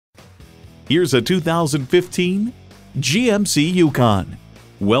Here's a 2015 GMC Yukon.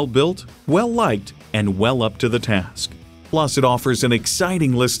 Well built, well liked, and well up to the task. Plus, it offers an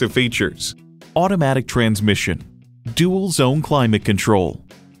exciting list of features: automatic transmission, dual zone climate control,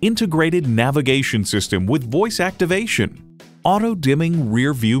 integrated navigation system with voice activation, auto dimming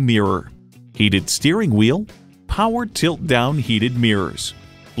rear view mirror, heated steering wheel, power tilt down heated mirrors,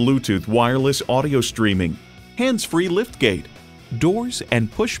 Bluetooth wireless audio streaming, hands-free liftgate, doors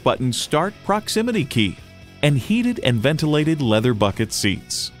and push-button start proximity key, and heated and ventilated leather bucket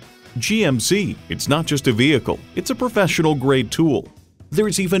seats. GMC, it's not just a vehicle, it's a professional-grade tool.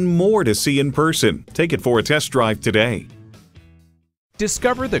 There's even more to see in person. Take it for a test drive today.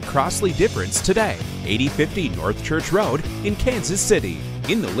 Discover the Crossley difference today. 8050 North Church Road in Kansas City,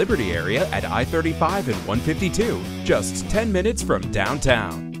 in the Liberty area at I-35 and 152, just 10 minutes from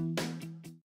downtown.